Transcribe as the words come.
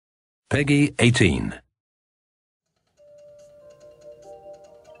Peggy 18.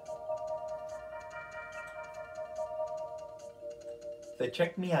 The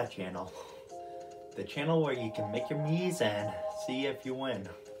Check Me Out channel. The channel where you can make your Miis and see if you win.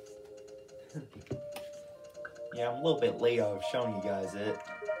 Yeah, I'm a little bit late of showing you guys it,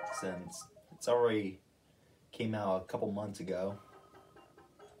 since it's already came out a couple months ago.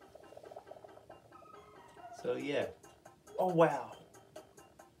 So yeah. Oh wow!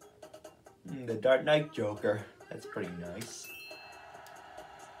 The Dark Knight Joker. That's pretty nice.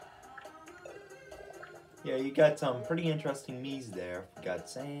 Yeah, you got some pretty interesting Miis there. You got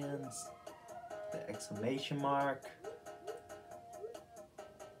Sans, the exclamation mark,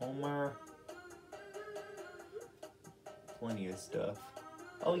 Homer, plenty of stuff.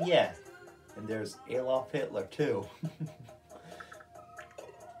 Oh yeah, and there's Adolf Hitler too.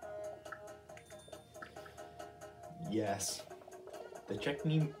 Yes, the Check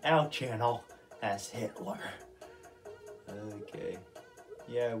Me Out channel has Hitler. Okay.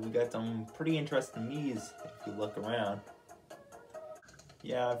 Yeah, we got some pretty interesting Miis if you look around.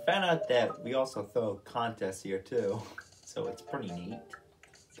 Yeah, I found out that we also throw contests here too, so it's pretty neat.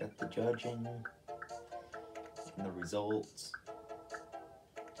 Got the judging and the results.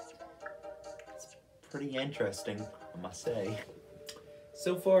 It's pretty interesting, I must say.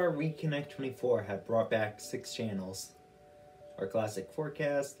 So far, Riiconnect24 have brought back 6 channels. Our classic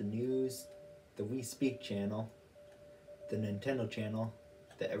forecast, the news, the We Speak channel, the Nintendo channel,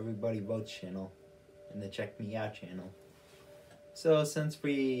 the Everybody Votes channel, and the Check Me Out channel. So since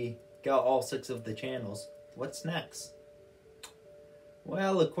we got all 6 of the channels, what's next?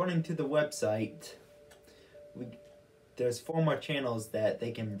 Well, according to the website, there's 4 more channels that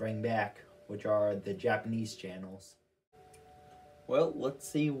they can bring back, which are the Japanese channels. Well, let's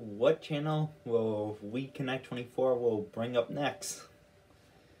see what channel will Riiconnect24 will bring up next.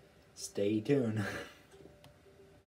 Stay tuned.